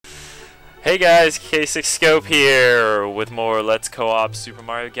Hey guys, K6 Scope here with more Let's Co-op Super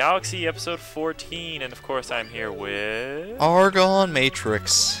Mario Galaxy episode 14, and of course I'm here with...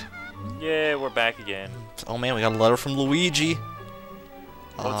 ArgonMatrix. Yeah, we're back again. Oh man, we got a letter from Luigi.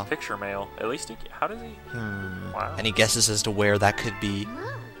 Well, it's picture mail. At least he... How does he... Wow. Any guesses as to where that could be?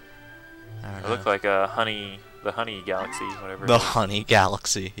 I don't It know. looked like a honey... The honey galaxy, whatever. The honey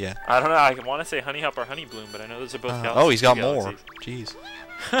galaxy, yeah. I don't know, I want to say honey hop or honey bloom, but I know those are both galaxies. Oh, he's got galaxies.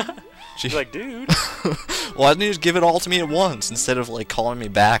 more. Jeez. She's like, dude. Why didn't he just give it all to me at once instead of like calling me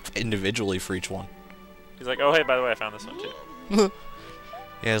back individually for each one? He's like, oh hey, by the way, I found this one too.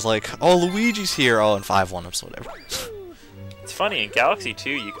 Yeah, it's like, oh, Luigi's here. Oh, and 5 1-ups, whatever. It's funny, in Galaxy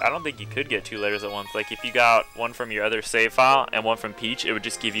 2, I don't think you could get 2 letters at once. Like, if you got one from your other save file and one from Peach, it would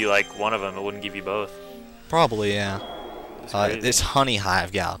just give you, like, one of them. It wouldn't give you both. Probably, yeah. Crazy. It's Honey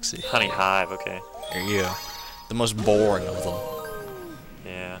Hive Galaxy. Honey Hive, okay. There you go. The most boring of them.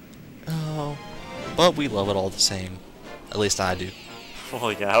 Yeah. Oh. But we love it all the same. At least I do.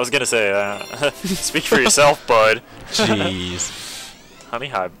 Well, yeah, I was gonna say, speak for yourself, bud. Jeez. Honey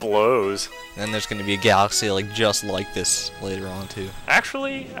Hive blows. Then there's gonna be a galaxy like just like this later on too.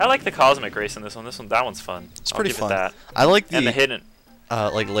 Actually, I like the Cosmic Race in this one. That one's fun. It's I'll pretty give fun. It that. I like the and the hidden.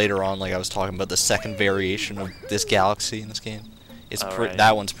 like later on, like I was talking about the second variation of this galaxy in this game. It's right.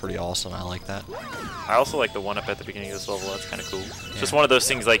 That one's pretty awesome. I like that. I also like the one up at the beginning of this level. That's kind of cool. It's just one of those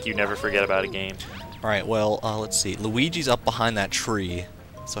things like you never forget about a game. All right. Well, let's see. Luigi's up behind that tree.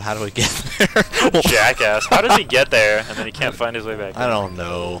 So how do we get there? Jackass. How does he get there and then he can't find his way back? I don't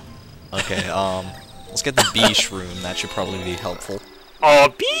know. Okay. Let's get the bee shroom. That should probably be helpful.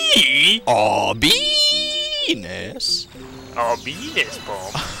 Oh, bee! Oh, bee-ness. Oh, Venus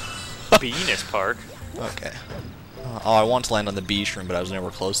Bomb. Venus Park. Okay. Oh, I want to land on the bee shroom, but I was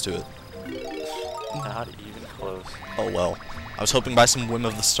nowhere close to it. Not even close. Oh well. I was hoping by some whim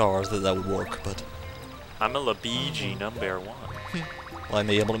of the stars that would work, but... I'm a Luigi number 1. Will I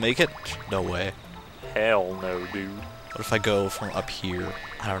be able to make it? No way. Hell no, dude. What if I go from up here?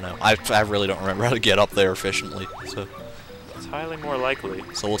 I don't know. I really don't remember how to get up there efficiently, so... It's highly more likely.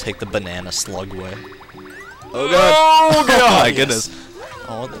 So we'll take the banana slug way. Oh god! Oh my Yes. goodness.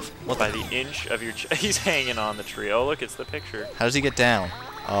 Oh, what By the inch of your he's hanging on the tree. Oh look, it's the picture. How does he get down?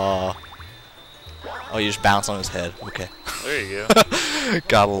 Oh, you just bounce on his head. Okay. There you go.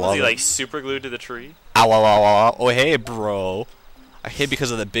 Gotta love Is he it. like super glued to the tree? Ow, ow, ow, ow. Oh, hey, bro. I hid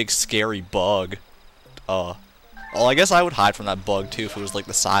because of that big scary bug. Well, I guess I would hide from that bug too if it was like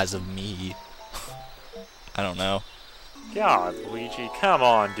the size of me. I don't know. God, Luigi, come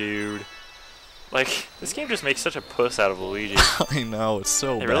on, dude. Like, this game just makes such a puss out of Luigi. I know, it's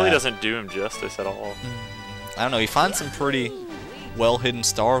so bad. It really doesn't do him justice at all. I don't know, he finds some pretty well-hidden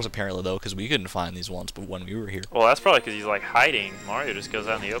stars apparently though, because we couldn't find these ones but when we were here. Well, that's probably because he's like hiding. Mario just goes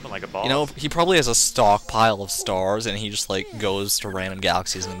out in the open like a boss. You know, he probably has a stockpile of stars and he just like goes to random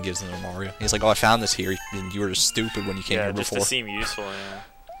galaxies and gives them to Mario. He's like, oh, I found this here, and you were just stupid when you came here just before. to seem useful, yeah.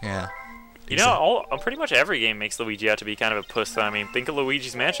 Yeah. You know, pretty much every game makes Luigi out to be kind of a puss. I mean, think of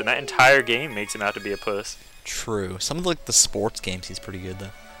Luigi's Mansion. That entire game makes him out to be a puss. True. Some of like the sports games, he's pretty good though.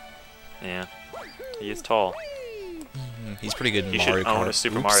 Yeah, he is tall. He's pretty good in He Mario should own Kart. a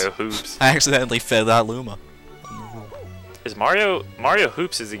Super Oops. Mario Hoops. I accidentally fed that Luma. Is Mario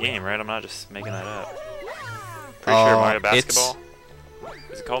Hoops is a game, right? I'm not just making that up. Pretty sure Mario Basketball.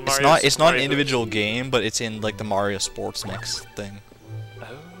 Is it called Mario? It's not an Mario individual Hoops? game, but it's in like the Mario Sports Mix thing.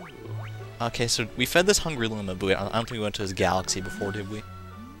 Okay, so we fed this hungry Luma, but I don't think we went to his galaxy before, did we?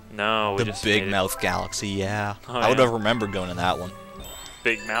 No, we The just made it. Bigmouth Galaxy, yeah. Oh, I would yeah. have remembered going to that one.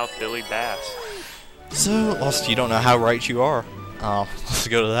 Big Mouth Billy Bass. So, also, you don't know how right you are. Let's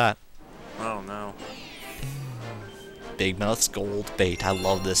go to that. Oh no. Bigmouth's gold bait. I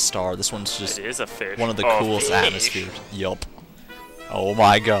love this star. This one's just It is a fish. one of the Oh, coolest fish. atmospheres. Yup. Oh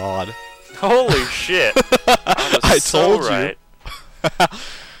my god. Holy shit! I was I so told you. right.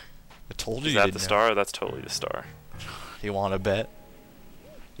 I told you Is you that didn't the know. star? That's totally the star. You want to bet?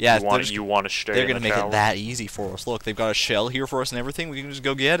 Yeah, You want to stay they're in gonna the make tower? it that easy for us. Look, they've got a shell here for us and everything. We can just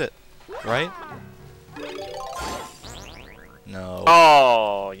go get it, right? No.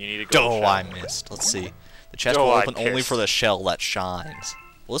 Oh, you need to go. Oh, I missed. Let's see. The chest Oh, will I open only pissed. for the shell that shines.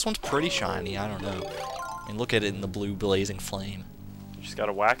 Well, this one's pretty shiny. I don't know. I mean, look at it in the blue blazing flame. You just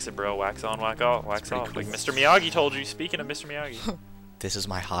gotta wax it, bro. Wax on, wax off, wax pretty off. Like cool. Mr. Miyagi told you. Speaking of Mr. Miyagi. This is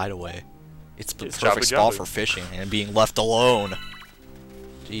my hideaway. It's the It's perfect Jabu spot Jabu. for fishing and being left alone.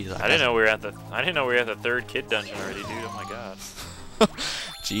 Jeez, I didn't know we were at the. I didn't know we were at the 3rd kid dungeon already, dude. Oh my god.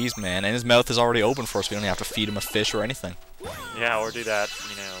 Jeez, man, and his mouth is already open for us. We don't have to feed him a fish or anything. Yeah, or do that,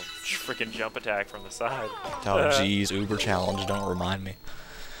 you know, freaking jump attack from the side. Oh, jeez, Uber challenge. Don't remind me.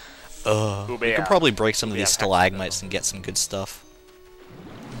 You could probably break some of these stalagmites and get some good stuff.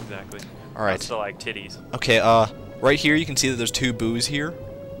 Exactly. Alright. Stalactites. Okay, right here you can see that there's 2 boos here.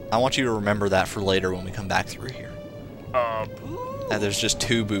 I want you to remember that for later when we come back through here. There's just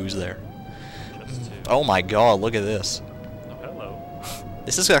 2 boos there. Oh my god, look at this. Oh, hello.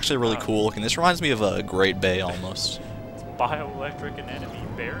 This is actually really cool looking. This reminds me of a Great Bay almost. It's bioelectric anemone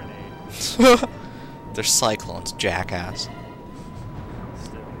baronade. There's cyclones, jackass.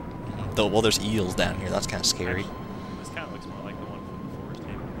 Well, there's eels down here. That's kind of scary. This kind of looks more like the one from the forest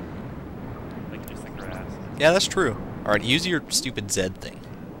table. Like just the grass. Yeah, that's true. Alright, use your stupid Z thing.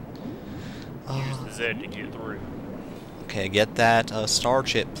 Use the Z to get through. Okay, get that star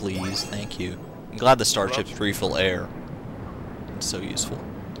chip, please. Thank you. I'm glad the star chips refill air. It's so useful.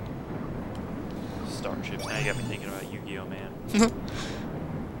 Star chips. Now you got me thinking about Yu-Gi-Oh, man.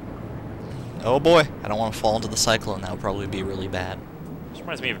 Oh boy, I don't want to fall into the cyclone. That would probably be really bad. This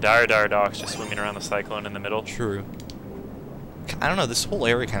reminds me of Dire Docks just swimming around the cyclone in the middle. True. I don't know, this whole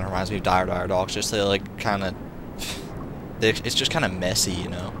area kind of reminds me of Dire Docks. Just they like kind of... It's just kind of messy, you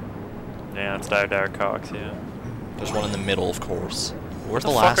know? Yeah, it's Dire Cocks, yeah. There's one in the middle, of course. Where's the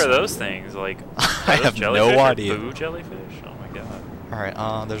last fuck are those things? Like, I have no idea. Boo jellyfish? Oh my god.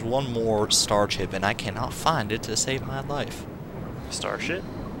 Alright, there's one more star chip, and I cannot find it to save my life. Starship?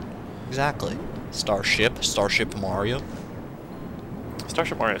 Exactly. Starship Mario.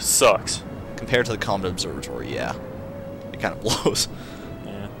 Starship Mario sucks. Compared to the Comet Observatory, yeah. It kind of blows.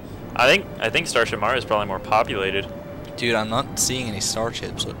 Yeah. I think Starship Mario is probably more populated. Dude, I'm not seeing any star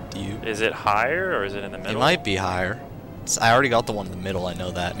chips. What do you? Is it higher or is it in the middle? It might be higher. I already got the one in the middle, I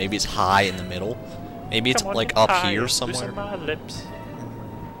know that. Maybe it's high in the middle. Maybe it's like up here somewhere. My lips.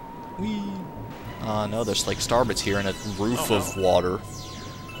 Whee! No, there's like starbits here and a roof of water.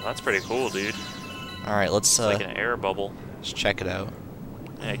 Well, that's pretty cool, dude. Alright, let's it's like an air bubble. Let's check it out.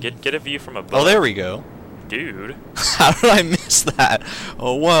 Yeah, get a view from above. Oh, there we go. Dude. How did I miss that?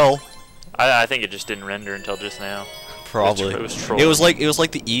 Oh well. I think it just didn't render until just now. Probably. It was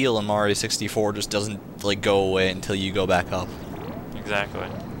like the eel in Mario 64 just doesn't like go away until you go back up. Exactly.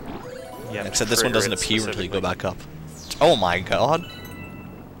 Yeah. Except this one doesn't appear until you go back up. Oh my god.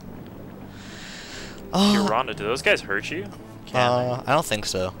 Rhonda, do those guys hurt you? I don't think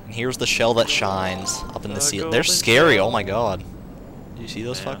so. And here's the shell that shines up in the ceiling. They're scary. Oh my god. Do you see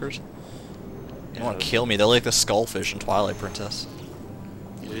those fuckers? They want to kill me. They're like the skullfish in Twilight Princess.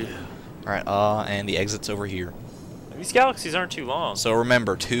 Yeah. Alright, and the exit's over here. These galaxies aren't too long. So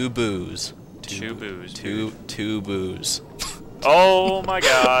remember, 2 boos. Two boos. Two boos. Oh my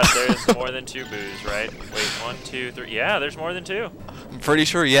god, there's more than 2 boos, right? Wait, 1, 2, 3. Yeah, there's more than 2. I'm pretty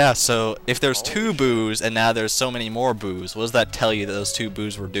sure, yeah. So if there's 2 boos and now there's so many more boos, what does that tell you that those 2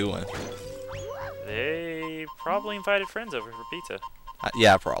 boos were doing? They probably invited friends over for pizza.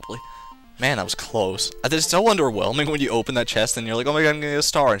 Yeah, probably. Man, that was close. It's so underwhelming when you open that chest and you're like, oh my god, I'm gonna get a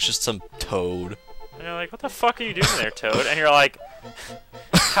star, and it's just some toad. And you're like, what the fuck are you doing there, Toad? And you're like,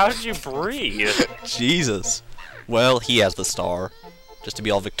 how did you breathe? Jesus. Well, he has the star. Just to be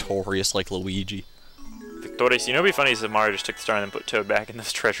all victorious like Luigi. Victorious. You know what'd be funny is if Mario just took the star and then put Toad back in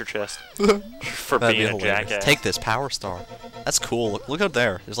this treasure chest. For being a jackass. Take this power star. That's cool. Look out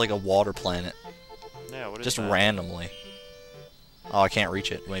there. There's like a water planet. Yeah, what is just that? randomly. Oh, I can't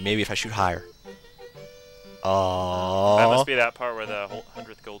reach it. Wait, maybe if I shoot higher. Oh. That must be that part where the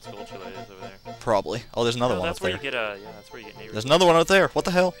 100th gold sculpture is over there. Probably. Oh, there's another one up there. That's where you get yeah, that's where you get neighbors. There's another one out there. What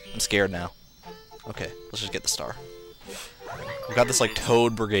the hell? I'm scared now. Okay, let's just get the star. We've got this like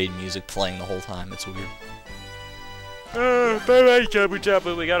Toad Brigade music playing the whole time. It's weird. Bye-bye, Jabu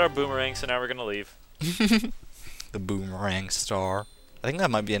Jabu. We got our boomerang, so now we're gonna leave. The boomerang star. I think that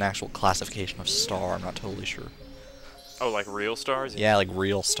might be an actual classification of star. I'm not totally sure. Oh, like real stars? Yeah, like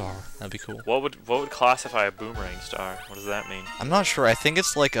real star. That'd be cool. What would classify a boomerang star? What does that mean? I'm not sure. I think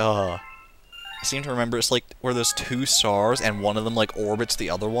it's like I seem to remember it's like where there's 2 stars and one of them like orbits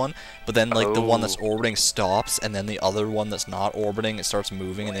the other one, but then like the one that's orbiting stops and then the other one that's not orbiting, it starts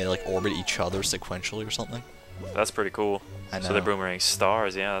moving and they like orbit each other sequentially or something. That's pretty cool. I know. So they're boomerang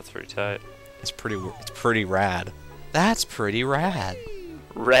stars. Yeah, that's pretty tight. It's pretty rad. That's pretty rad.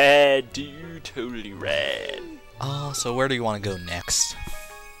 Rad, dude. Totally rad. So where do you want to go next?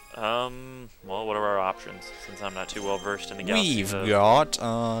 Well, what are our options, since I'm not too well versed in the galaxy? We've got,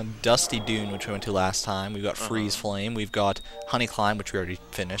 Dusty Dune, which we went to last time. We've got Freeze Flame. We've got Honey Climb, which we already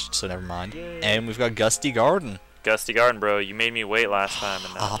finished, so never mind. Yay. And we've got Gusty Garden. Gusty Garden, bro. You made me wait last time,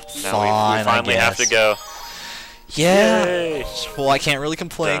 and now, fine, we finally have to go. Yeah. Yay. Well, I can't really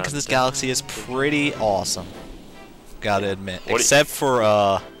complain, because this galaxy is pretty awesome. Gotta admit. Except for,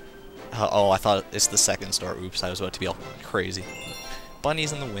 oh, I thought it's the second star. Oops, I was about to be all crazy.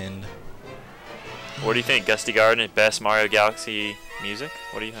 Bunnies in the wind. What do you think? Gusty Garden, best Mario Galaxy music?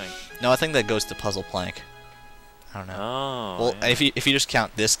 What do you think? No, I think that goes to Puzzle Plank. I don't know. Oh. Well, yeah. if you just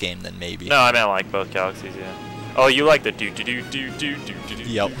count this game, then maybe. No, I meant like both Galaxies, yeah. Oh, you like the do.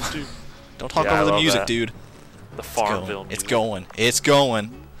 Yep. Don't talk Yeah, I over the love music, that. dude. The Farmville It's music. going. It's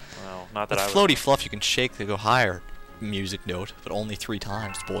going. Well, not that With I floaty fluff, you can shake to go higher. Music note, but only 3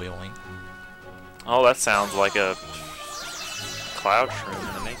 times. Boing. Oh, that sounds like a cloud shroom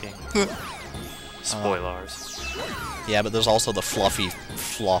in the making. Spoilers. Yeah, but there's also the fluffy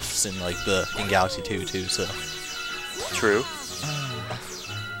fluffs in like in Galaxy 2 too. So True.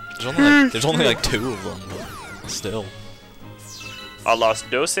 there's only like 2 of them, but still. I lost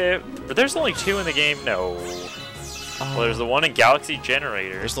Dose, but there's only 2 in the game. No. Well, there's the one in Galaxy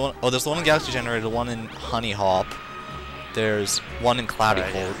Generator. There's the one. Oh, there's the one in Galaxy Generator. The one in Honey Hop. There's one in Cloudy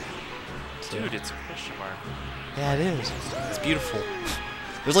Right. Court. Dude, it's a question mark. Yeah, it is. It's beautiful.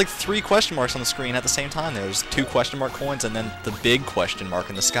 There's like 3 question marks on the screen at the same time. There's 2 question mark coins and then the big question mark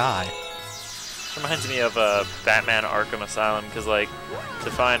in the sky. Reminds me of Batman Arkham Asylum, because like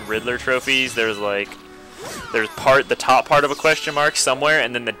to find Riddler trophies, there's the top part of a question mark somewhere,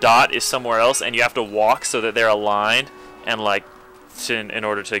 and then the dot is somewhere else, and you have to walk so that they're aligned, and like in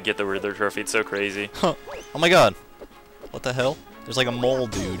order to get the Riddler trophy. It's so crazy. Huh. Oh my god. What the hell? There's like a mole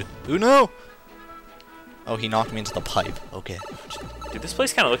dude. Ooh, no! Oh, he knocked me into the pipe. Okay. Dude, this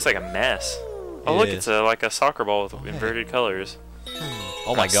place kind of looks like a mess. Oh It look, is. it's like a soccer ball with yeah. inverted colors.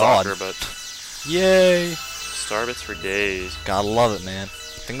 Oh my Not god. Soccer, but Yay! Starbits for days. Gotta love it, man.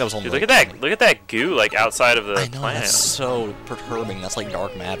 I think that was only Dude, look at that! Look at that goo like outside of the I know, planet. that's so perturbing. That's like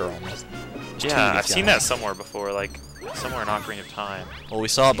dark matter almost. There's 2 of Yeah, these I've seen guys. that somewhere before, like somewhere in Ocarina of Time. Well, we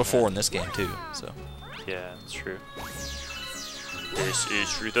saw it before in this game too, so. Yeah, that's true. This is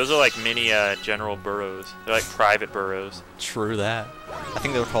true. Those are like mini general burrows. They're like private burrows. True that. I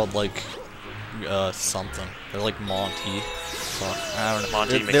think they were called like something. They're like Monty. I don't know.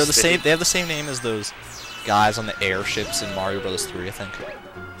 Monty They're the same. McSpiffy. They have the same name as those guys on the airships in Mario Bros. 3, I think.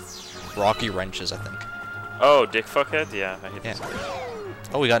 Rocky Wrenches, I think. Oh, dick fuckhead? Yeah, I hate Yeah. this.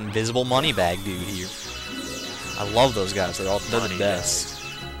 Oh, we got Invisible Money Bag dude here. I love those guys. They're the Money best.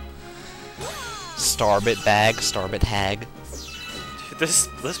 Starbit Bag, Starbit Hag. Dude, this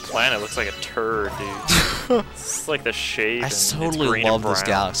planet looks like a turd, dude. It's like the shape. I and it's totally green love and this brown.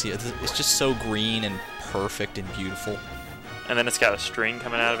 galaxy. It's just so green and perfect and beautiful. And then it's got a string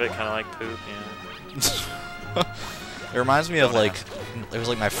coming out of it, kind of like poop. Yeah. It reminds me of Don't like, ask. it was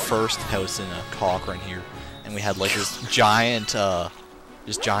like my first house in Cochrane here, and we had like this giant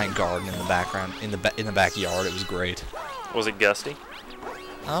garden in the background, in the backyard. It was great. Was it gusty?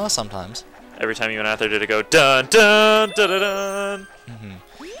 Oh, sometimes. Every time you went out there, did it go dun dun dun dun dun?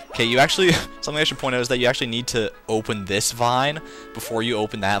 Okay, you actually, something I should point out is that you actually need to open this vine before you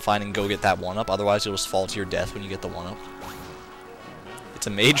open that vine and go get that 1-up, otherwise you'll just fall to your death when you get the 1-up. It's a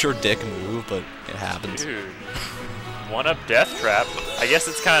major dick move, but it happens. Dude. 1-up death trap. I guess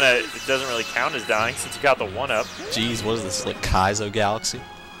it's kind of, it doesn't really count as dying since you got the 1-up. Jeez, what is this, like Kaizo Galaxy?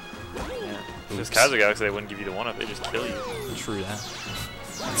 Yeah. If Oops. it's Kaizo Galaxy, they wouldn't give you the 1-up, they just kill you. True that.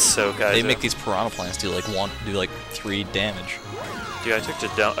 It's so Kaizo. They make these piranha plants do like 3 damage. Dude, I took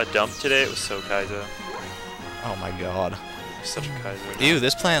a dump today, it was so Kaizo. Oh my god. It's such a Kaizo. Ew,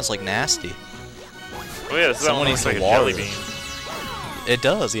 this plant's like nasty. Oh yeah, this is Someone that one needs looks like to a water jelly it. bean. It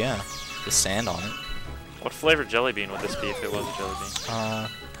does, yeah. With sand on it. What flavored jelly bean would this be if it was a jelly bean?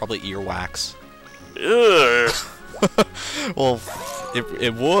 Probably earwax. Ugh. Well,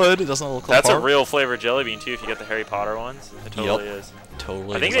 it would. It doesn't look like That's a real flavored jelly bean too if you get the Harry Potter ones. It totally is.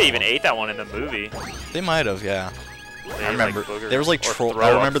 Totally. I think they even ate that one in the movie. They might have, yeah. They I ate, remember like, boogers there was like or troll. throw I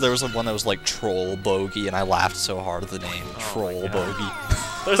up. remember there was one that was like Troll Bogey, and I laughed so hard at the name Troll my God. Bogey.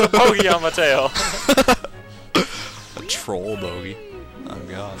 There's a bogey on my tail. A Troll Bogey. Oh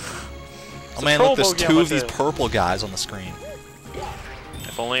god. Oh a man, troll look, there's bogey on 2 my of these tail. purple guys on the screen.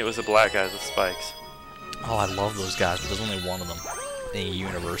 If only it was the black guys with spikes. Oh, I love those guys, but there's only 1 of them in a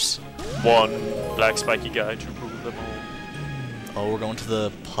universe. One black spiky guy to rule them all. Oh, we're going to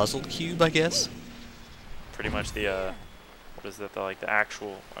the puzzle cube, I guess. Pretty much the what is that? The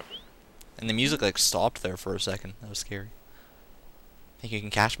actual. And the music like stopped there for a second. That was scary. Think you can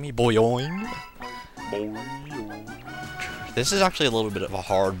catch me, boyoing? This is actually a little bit of a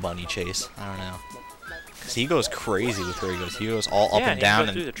hard bunny chase. I don't know. Because he goes crazy with where he goes. He goes all up Yeah, and and he down goes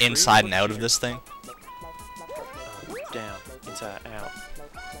and through the tree. inside and Look out of here. this thing. Down, inside, out.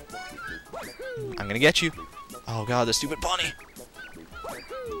 I'm gonna get you. Oh god, the stupid bunny.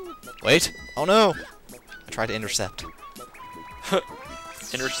 Wait. Oh no. I tried to intercept.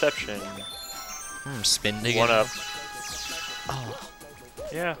 Interception. Spin again. 1-up. Oh.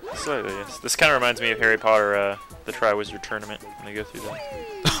 Yeah, slightly, yes. This kind of reminds me of Harry Potter, the Triwizard Tournament, when they go through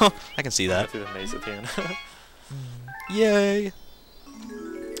I can see go that. through the maze at the end. Yay!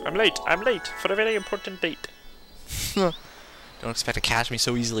 I'm late for a very important date. Don't expect to catch me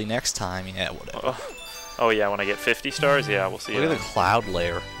so easily next time. Yeah, whatever. Oh yeah, when I get 50 stars, yeah, we'll see. Look at the cloud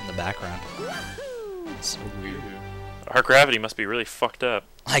layer in the background. It's so weird. Our gravity must be really fucked up.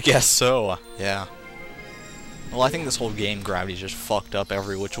 I guess so, yeah. Well, I think this whole game, gravity's just fucked up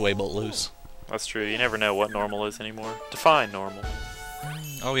every which way but loose. That's true. You never know what normal is anymore. Define normal.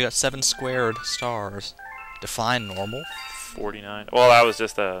 Oh, we got 7 squared stars. Define normal? 49. Well, that was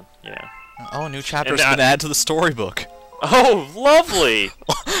just a, yeah. Oh, a new chapter's been added to the storybook. Oh, lovely!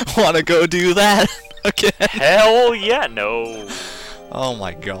 Wanna go do that again? Hell yeah, no. Oh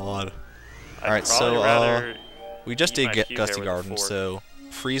my god. I'd Alright, so, probably rather we just eat did my get cube there Gusty with a Garden, fork. so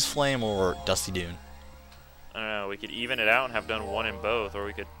Freeze Flame or Dusty Dune? I don't know, we could even it out and have done one in both, or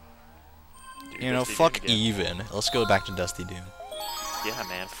we could do You know, Dusty fuck Dune again. even. Let's go back to Dusty Dune. Yeah,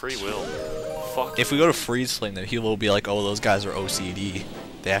 man, free will. Fuck. If we go to Freeze Flame, then people will be like, oh, those guys are OCD.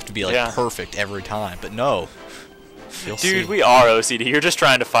 They have to be, like, Yeah. perfect every time. But no. You'll Dude, see. we are OCD. You're just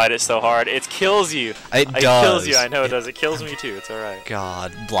trying to fight it so hard. It kills you. It does. kills you. I know it does. It kills me too. It's alright.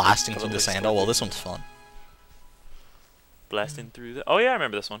 God, blasting through Probably the sand. still Oh, well, do. this one's fun. Blasting through the. Oh yeah, I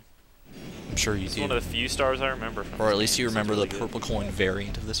remember this one. I'm sure you It's do. one of the few stars I remember from. Or at this least game. you This remember one's the really purple coin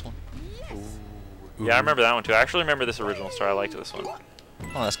variant of this one. good. Yeah, I remember that one too. I actually remember this original star. I liked this one.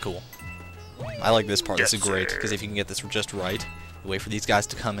 Oh, that's cool. I like this part. This Yes, is great, sir. because if you can get this just right, you wait for these guys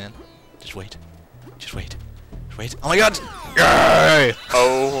to come in. Just wait. Just wait. Just wait. Oh my god! Yay!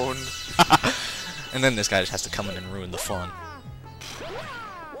 Owned. And then this guy just has to come in and ruin the fun.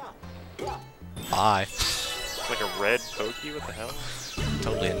 Bye. It's like a red pokey. What the hell?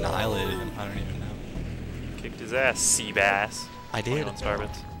 Totally annihilated him. I don't even know. Kicked his ass, sea bass. I did. 21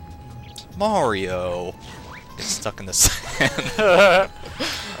 starbits. Mario! Gets stuck in the sand.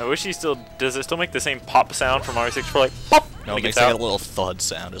 I wish he still does. It still make the same pop sound from Mario 64, like pop. No, when it he makes gets like out? a little thud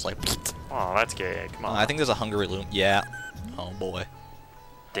sound. It's like. Oh, that's gay. Come on. I think there's a Hungry Loom. Yeah. Oh boy.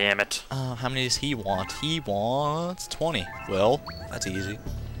 Damn it. How many does he want? He wants 20. Well, that's easy.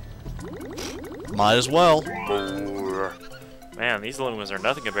 Might as well. Man, these Lumas are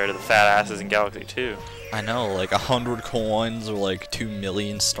nothing compared to the fat asses in Galaxy 2. I know, like 100 coins or like 2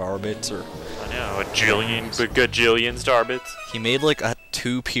 million star bits or. I know, a gajillion starbits. He made like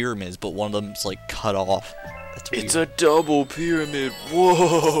 2 pyramids, but one of them's like cut off. That's weird. It's a double pyramid.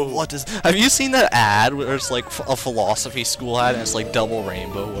 Whoa. What does? Have you seen that ad where it's like a philosophy school ad and it's like double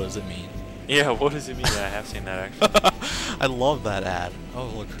rainbow? What does it mean? Yeah, what does it mean? I have seen that actually. I love that ad. Oh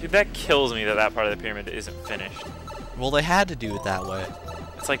look. Dude, that kills me that that part of the pyramid isn't finished. Well, they had to do it that way.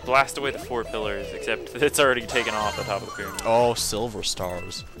 It's like blast away the 4 pillars, except it's already taken off the top of the pyramid. Oh, silver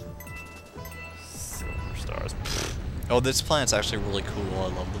stars. Silver stars. Oh, this planet's actually really cool. I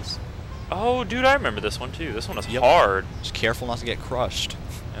love this. Oh, dude, I remember this one too. This one was Yep. hard. Just careful not to get crushed.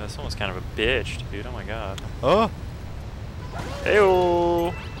 Yeah, this one was kind of a bitch, dude. Oh my god. Oh.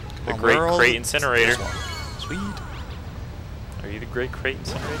 Heyo. The Great where are all Crate the- Incinerator. this one. Sweet. Are you the Great Crate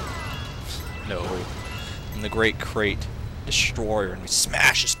Incinerator? No. I'm the Great Crate Destroyer, and we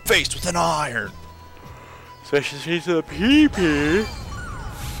smash his face with an iron. Especially piece of pee-pee.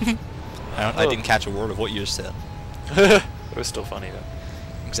 I didn't catch a word of what you just said. It was still funny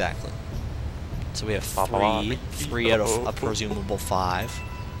though. Exactly. So we have Ba-ba-ba. three out of a presumable 5.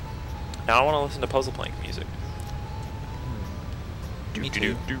 Now I want to listen to Puzzle Plank music. Me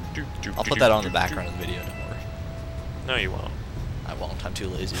too. I'll put that on the background of the video, don't worry. No, you won't. I won't, I'm too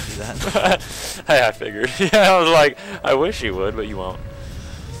lazy to do that. Hey, I figured. Yeah, I was like, I wish you would, but you won't.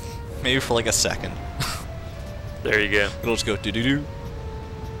 Maybe for like a second. There you go. It'll just go doo-doo-doo.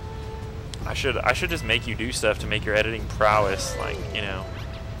 I should just make you do stuff to make your editing prowess, like, you know.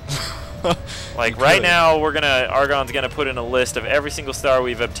 Like You right could. now, Argon's gonna put in a list of every single star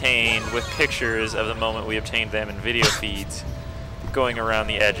we've obtained with pictures of the moment we obtained them in video feeds, going around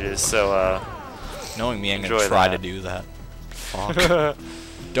the edges. So Knowing me, I'm gonna Enjoy try to that. do that. Fuck.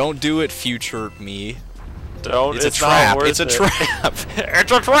 Don't do it, future me. don't. It's a not trap. worth It's a it. trap.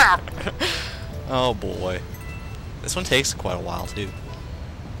 It's a trap. Oh boy. This one takes quite a while too.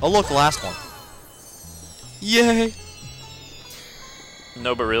 Oh look, the last one. Yay!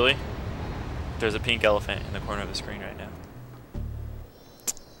 No, but really, there's a pink elephant in the corner of the screen right now.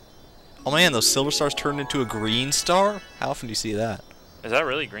 Oh man, those silver stars turned into a green star? How often do you see that? Is that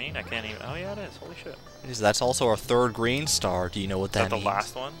really green? I can't even. Oh yeah, it is. Holy shit. That's also our 3rd green star. Do you know what Is that that the means?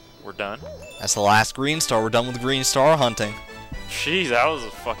 last one? We're done. That's the last green star. We're done with green star hunting. Jeez, that was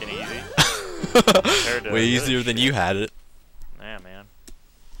fucking easy. Compared to Way the easier other than shit. you had it. Yeah, man.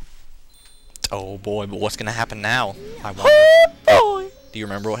 Oh boy, but what's gonna happen now? I wonder. Boy. Do you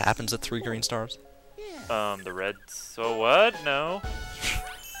remember what happens at 3 green stars? The red. So what? No.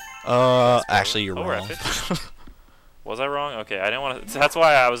 Actually, you're Oh, we're wrong. at 50. Was I wrong? Okay, I didn't want to. That's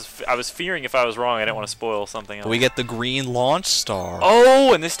why I was fearing if I was wrong, I didn't want to spoil something else. We get the green launch star.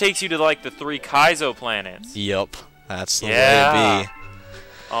 Oh, and this takes you to like the 3 Kaizo planets. Yup, that's the way Yeah. it be.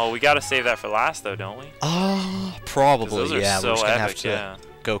 Oh, we gotta save that for last though, don't we? Probably. Those are Yeah, so we're just gonna epic. have to Yeah,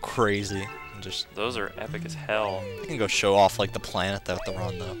 go crazy and just. those are epic as hell. I can go show off like the planet that they're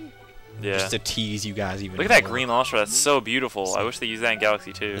on though. Yeah. Just to tease you guys even. Look at that more. green launcher. That's so beautiful. I wish they used that in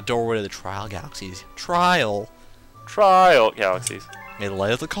Galaxy The 2. doorway to the Trial Galaxies. Trial. Trial Galaxies. May the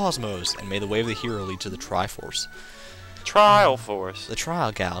light of the cosmos and may the way of the hero lead to the Triforce. Trial Force. The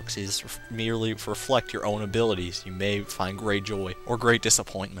Trial Galaxies merely reflect your own abilities. You may find great joy or great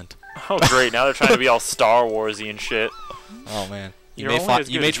disappointment. Oh great! Now they're trying to be all Star Warsy and shit. Oh man. You You're may only as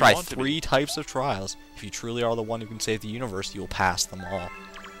you good may as you try want to be. 3 types of trials. If you truly are the one who can save the universe, you will pass them all.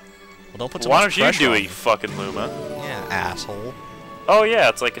 Well, don't put so Why much don't you pressure do on it, me. you fucking Luma? Yeah, asshole. Oh yeah,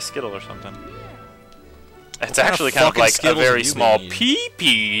 it's like a Skittle or something. It's kind of actually kind of fucking like a Skittles very have you small been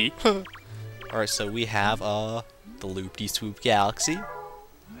pee-pee. Alright, so we have the Loop-de-Swoop Galaxy.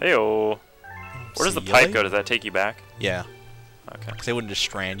 Heyo. Where does the See ya pipe later. go? Does that take you back? Yeah, Okay. because they wouldn't just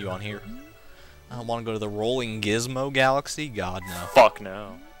strand you on here. I want to go to the Rolling Gizmo Galaxy? God, no. Fuck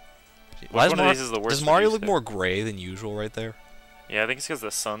no. Why Which one of these is the worst Does Mario produced look there? more gray than usual right there? Yeah, I think it's because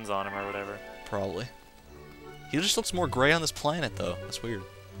the sun's on him or whatever. Probably. He just looks more gray on this planet, though. That's weird.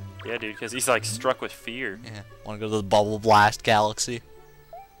 Yeah, dude, because he's like struck with fear. Yeah. Want to go to the Bubble Blast Galaxy?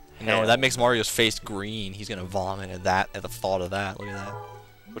 No, Hell. that makes Mario's face green. He's gonna vomit at the thought of that. Look at that.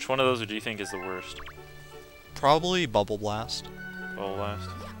 Which one of those do you think is the worst? Probably Bubble Blast, Oh, last.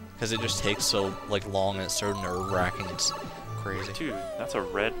 because it just takes so long and it's so nerve-wracking. It's crazy. Dude, that's a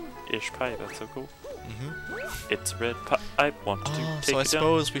red-ish pipe. That's so cool. Mhm. It's red pipe. Want to take So I it down.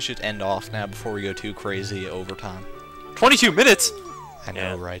 suppose we should end off now before we go too crazy overtime. 22 minutes. I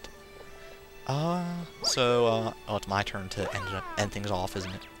know, Yeah. right? Oh, it's my turn to end things off,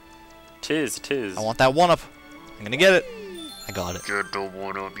 isn't it? Tis. I want that 1-up. I'm gonna get it. I got it. Get the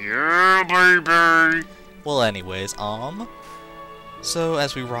 1-up, yeah, baby. Well, anyways, so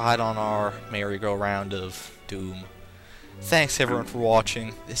as we ride on our merry-go-round of doom, thanks everyone for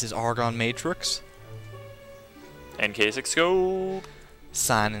watching. This is ArgonMatrix, NK6 scope.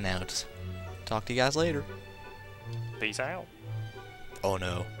 signing out. Talk to you guys later. Peace out. Oh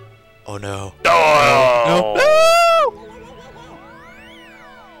no. Oh no. Oh!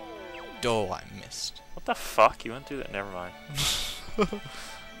 Oh, I missed. What the fuck? You went through that? Never mind.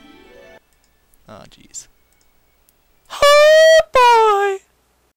 Oh, jeez.